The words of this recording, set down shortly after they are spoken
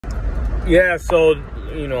Yeah, so,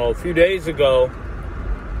 a few days ago,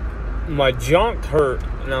 my junk hurt.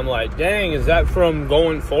 And I'm like, dang, is that from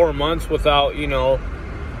going 4 months without,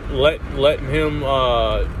 letting him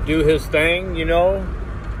do his thing,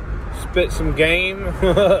 spit some game?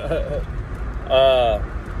 I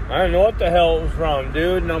don't know what the hell it was from,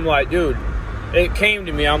 dude. And I'm like, dude, it came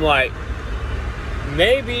to me. I'm like,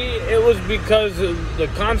 maybe it was because of the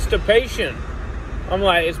constipation. I'm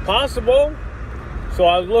like, it's possible. So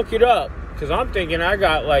I look it up because I'm thinking I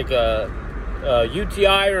got like a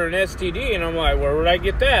UTI or an STD, and I'm like, where would I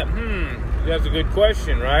get that? That's a good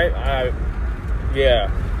question, right?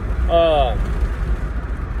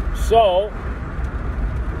 So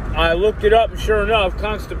I looked it up, and sure enough,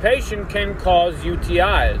 constipation can cause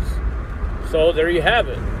UTIs. So there you have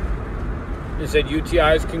it. It said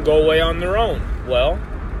UTIs can go away on their own. Well,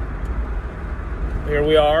 here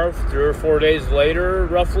we are 3 or 4 days later,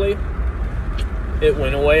 roughly. It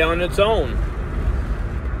went away on its own.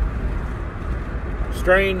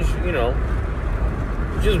 Strange,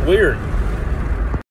 just weird.